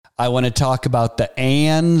I want to talk about the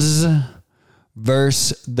ands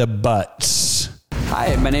versus the buts.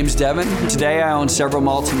 Hi, my name's Devin. Today I own several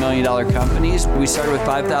multi-million-dollar companies. We started with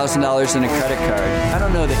 $5,000 in a credit card. I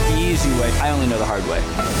don't know the easy way. I only know the hard way.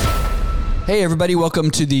 Hey, everybody.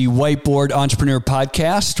 Welcome to the Whiteboard Entrepreneur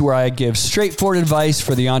Podcast, where I give straightforward advice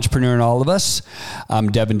for the entrepreneur in all of us.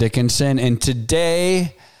 I'm Devin Dickinson, and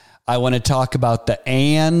today I want to talk about the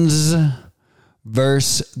ands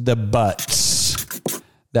versus the buts.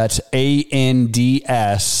 That's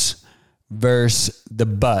ANDS versus the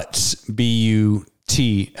buts,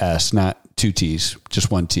 BUTS, not two T's,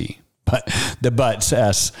 just one T, but the buts,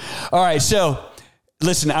 S. All right, so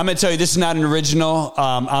listen, I'm going to tell you, this is not an original.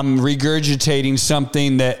 I'm regurgitating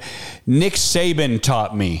something that Nick Saban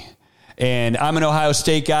taught me. And I'm an Ohio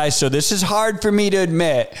State guy, so this is hard for me to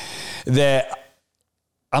admit that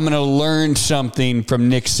I'm going to learn something from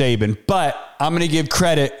Nick Saban. But I'm going to give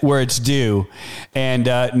credit where it's due. And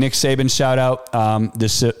Nick Saban, shout out.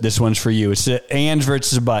 This one's for you. It's the ands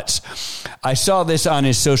versus buts. I saw this on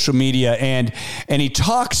his social media, and he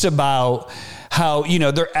talks about how,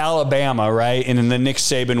 they're Alabama, right? And in the Nick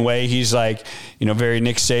Saban way, he's like, very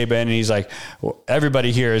Nick Saban. And he's like, well,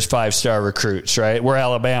 everybody here is 5-star recruits, right? We're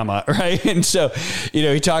Alabama, right? And so,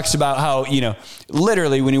 he talks about how,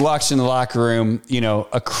 literally when he walks in the locker room,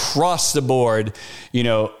 across the board,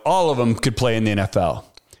 all of them could play in the NFL.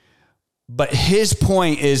 But his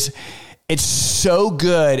point is, it's so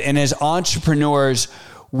good. And as entrepreneurs,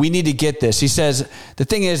 we need to get this. He says, the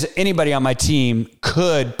thing is, anybody on my team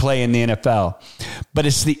could play in the NFL, but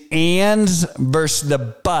it's the ands versus the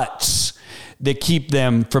buts that keep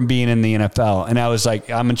them from being in the NFL. And I was like,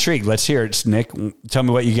 I'm intrigued. Let's hear it, Nick. Tell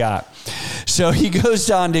me what you got. So he goes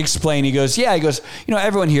on to explain. He goes,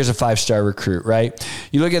 everyone here is a 5-star recruit, right?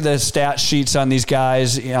 You look at the stat sheets on these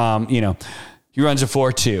guys, he runs a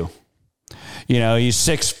 4.2. He's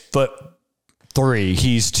 6'3".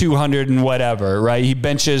 He's 200 and whatever, right? He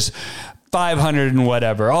benches 500 and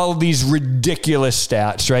whatever. All of these ridiculous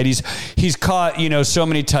stats, right? He's caught, so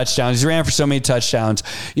many touchdowns. He ran for so many touchdowns.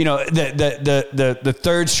 The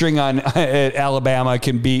third string on at Alabama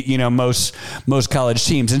can beat, most college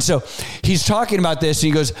teams. And so he's talking about this, and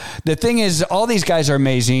he goes, the thing is, all these guys are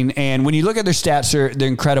amazing, and when you look at their stats, they're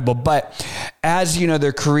incredible. But as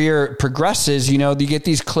their career progresses, you get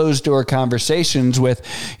these closed door conversations with,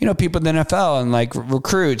 people in the NFL and like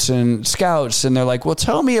recruits and scouts, and they're like, well,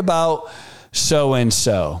 tell me about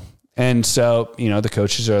so-and-so. And so, the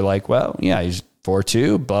coaches are like, well, yeah, he's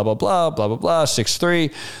 4'2", blah, blah, blah, blah, blah, blah,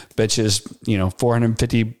 6'3", benches,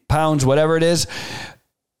 450 pounds, whatever it is.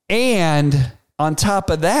 And on top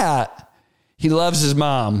of that, he loves his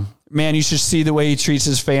mom. Man, you should see the way he treats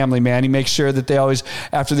his family, man. He makes sure that they always,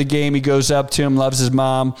 after the game, he goes up to him, loves his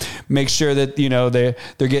mom, makes sure that,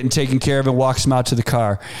 they're getting taken care of, and walks him out to the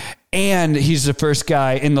car. And he's the first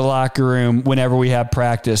guy in the locker room whenever we have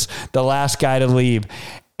practice, the last guy to leave.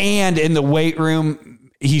 And in the weight room,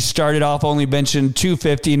 he started off only benching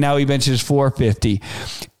 250. Now he benches 450.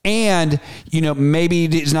 And, maybe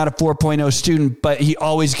he's not a 4.0 student, but he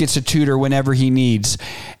always gets a tutor whenever he needs.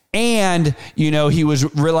 And, he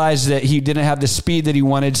realized that he didn't have the speed that he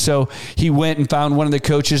wanted. So he went and found one of the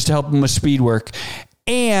coaches to help him with speed work.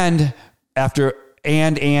 And after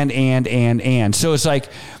and. So it's like,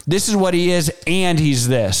 this is what he is, and he's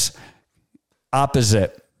this.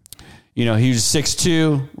 Opposite. He was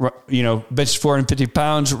 6'2", benches 450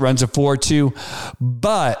 pounds, runs a 4.2,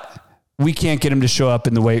 but we can't get him to show up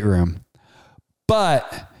in the weight room.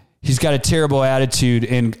 But he's got a terrible attitude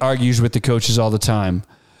and argues with the coaches all the time.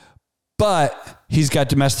 But he's got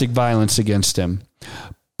domestic violence against him.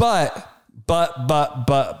 But.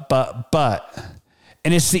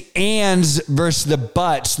 And it's the ands versus the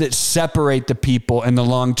buts that separate the people in the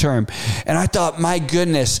long term. And I thought, my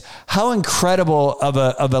goodness, how incredible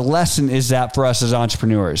of a lesson is that for us as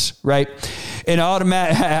entrepreneurs, right? And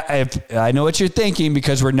I know what you're thinking,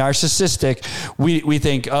 because we're narcissistic. We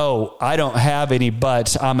think, oh, I don't have any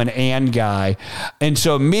buts. I'm an and guy. And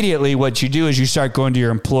so immediately what you do is you start going to your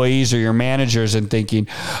employees or your managers and thinking,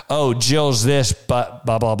 oh, Jill's this, but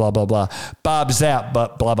blah, blah, blah, blah, blah. Bob's that,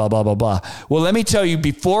 but blah, blah, blah, blah, blah. Well, let me tell you,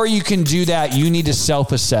 before you can do that, you need to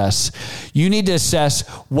self-assess. You need to assess,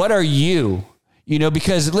 what are you?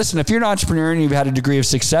 Because listen, if you're an entrepreneur and you've had a degree of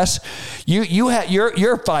success, you're a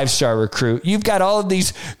 5-star recruit. You've got all of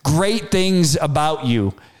these great things about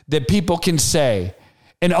you that people can say,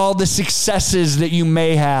 and all the successes that you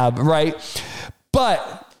may have, right?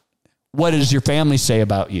 But what does your family say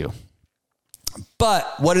about you?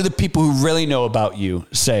 But what do the people who really know about you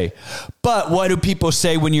say? But what do people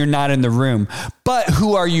say when you're not in the room? But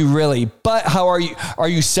who are you really? But how are you? Are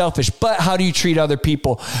you selfish? But how do you treat other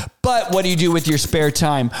people? But what do you do with your spare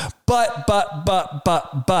time?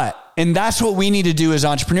 But. And that's what we need to do as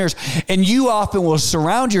entrepreneurs. And you often will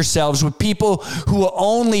surround yourselves with people who will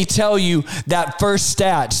only tell you that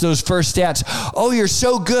those first stats. Oh, you're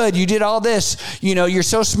so good. You did all this. You know, you're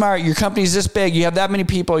so smart. Your company's this big. You have that many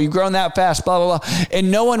people. You've grown that fast, blah, blah, blah. And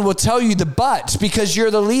no one will tell you the buts because you're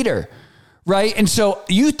the leader. Right. And so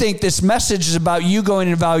you think this message is about you going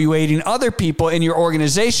and evaluating other people in your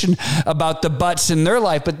organization about the butts in their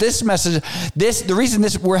life. But this message, the reason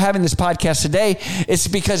we're having this podcast today is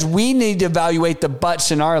because we need to evaluate the butts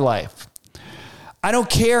in our life. I don't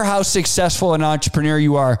care how successful an entrepreneur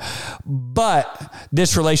you are, but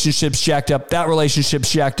this relationship's jacked up. That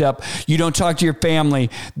relationship's jacked up. You don't talk to your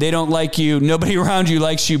family. They don't like you. Nobody around you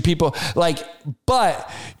likes you. People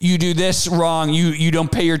but you do this wrong. You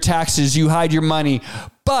don't pay your taxes. You hide your money.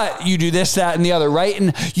 But you do this, that, and the other, right?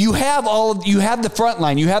 And you have the front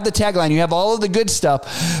line, you have the tagline, you have all of the good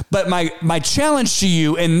stuff. But my challenge to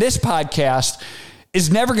you in this podcast is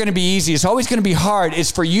never going to be easy. It's always going to be hard.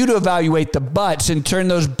 It's for you to evaluate the buts and turn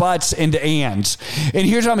those buts into ands. And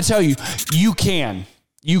here's what I'm going to tell you.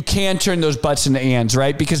 You can turn those buts into ands,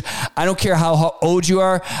 right? Because I don't care how old you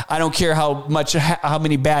are. I don't care how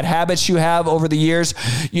many bad habits you have over the years.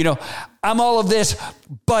 You know, I'm all of this,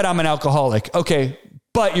 but I'm an alcoholic. Okay.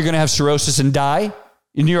 But you're going to have cirrhosis and die.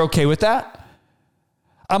 And you're okay with that?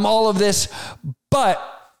 I'm all of this, but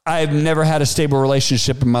I've never had a stable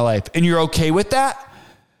relationship in my life. And you're okay with that?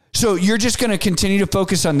 So you're just going to continue to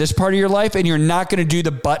focus on this part of your life and you're not going to do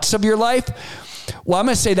the butts of your life? Well, I'm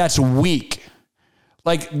going to say that's weak.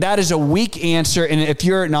 Like, that is a weak answer. And if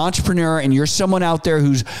you're an entrepreneur and you're someone out there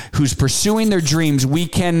who's pursuing their dreams, we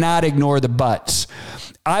cannot ignore the butts.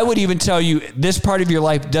 I would even tell you this part of your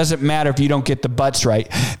life doesn't matter if you don't get the butts right.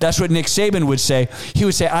 That's what Nick Saban would say. He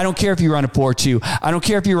would say, I don't care if you run a 4.2. I don't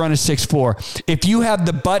care if you run a 6.4. If you have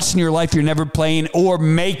the butts in your life, you're never playing or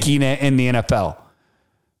making it in the NFL.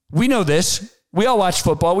 We know this. We all watch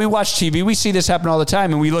football. We watch TV. We see this happen all the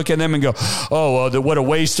time. And we look at them and go, oh, well, what a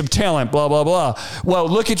waste of talent, blah, blah, blah. Well,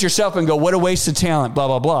 look at yourself and go, what a waste of talent, blah,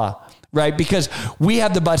 blah, blah. Right? Because we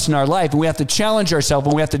have the butts in our life and we have to challenge ourselves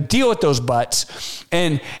and we have to deal with those butts.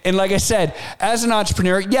 And like I said, as an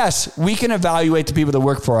entrepreneur, yes, we can evaluate the people that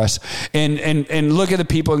work for us and look at the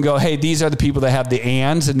people and go, hey, these are the people that have the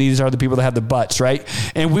ands and these are the people that have the butts, right?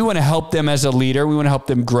 And we want to help them as a leader. We want to help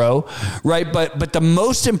them grow, right? But the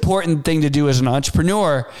most important thing to do as an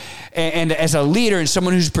entrepreneur and as a leader and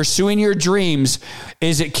someone who's pursuing your dreams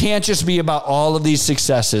is it can't just be about all of these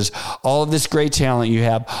successes, all of this great talent you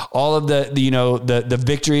have, all of the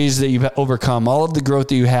victories that you've overcome, all of the growth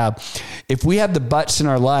that you have. If we have the butts in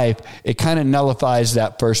our life, it kind of nullifies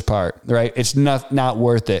that first part, right? It's not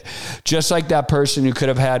worth it. Just like that person who could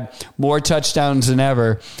have had more touchdowns than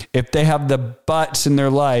ever, if they have the butts in their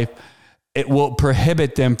life, it will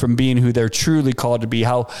prohibit them from being who they're truly called to be,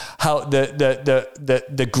 how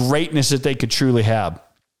the greatness that they could truly have.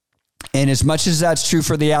 And as much as that's true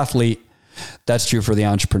for the athlete, that's true for the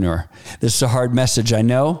entrepreneur. This is a hard message, I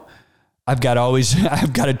know. I've got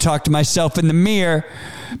to talk to myself in the mirror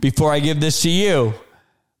before I give this to you,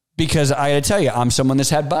 because I got to tell you, I'm someone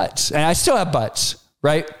that's had butts and I still have butts,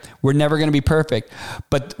 right? We're never going to be perfect.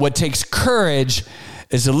 But what takes courage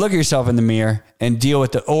is to look at yourself in the mirror and deal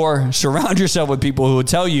with it, or surround yourself with people who will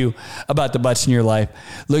tell you about the butts in your life.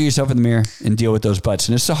 Look at yourself in the mirror and deal with those butts.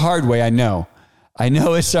 And it's a hard way, I know. I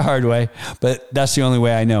know it's a hard way, but that's the only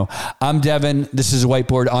way I know. I'm Devin. This is a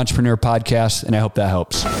Whiteboard Entrepreneur Podcast, and I hope that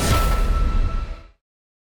helps.